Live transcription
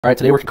Alright,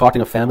 today we're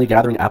concocting a family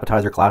gathering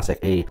appetizer classic,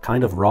 a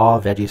kind of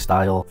raw veggie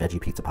style veggie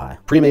pizza pie.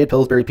 Pre-made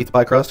Pillsbury pizza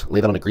pie crust, lay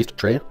that on a greased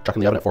tray, chuck in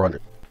the oven at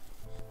 400.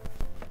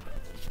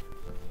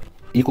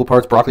 Equal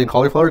parts broccoli and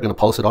cauliflower, gonna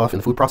pulse it off in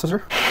the food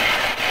processor.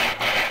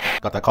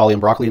 Got that cauli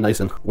and broccoli nice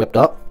and whipped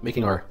up.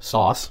 Making our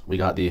sauce, we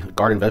got the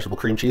garden vegetable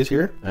cream cheese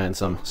here, and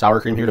some sour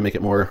cream here to make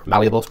it more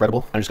malleable,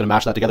 spreadable. I'm just gonna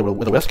mash that together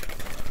with a whisk.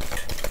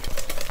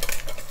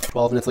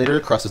 12 minutes later,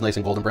 crust is nice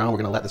and golden brown. We're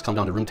gonna let this come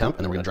down to room temp,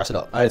 and then we're gonna dress it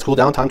up. All right, it's cooled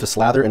down, time to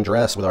slather and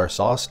dress with our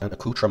sauce and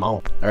accoutrement.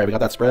 All right, we got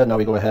that spread. Now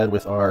we go ahead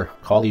with our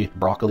cauli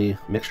broccoli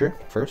mixture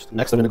first.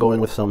 Next, I'm gonna go in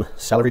with some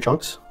celery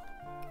chunks.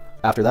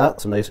 After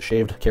that, some nice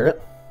shaved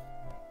carrot.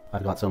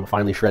 I've got some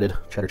finely shredded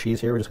cheddar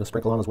cheese here. We're just gonna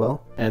sprinkle on as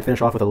well. And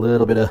finish off with a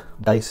little bit of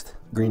diced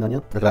green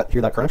onion. Look at that,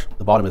 hear that crunch?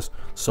 The bottom is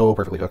so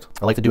perfectly cooked.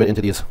 I like to do it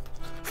into these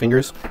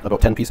fingers,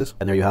 about 10 pieces.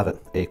 And there you have it,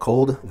 a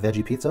cold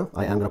veggie pizza.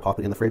 I am gonna pop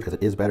it in the fridge because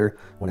it is better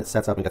when it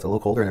sets up and gets a little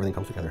colder and everything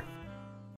comes together.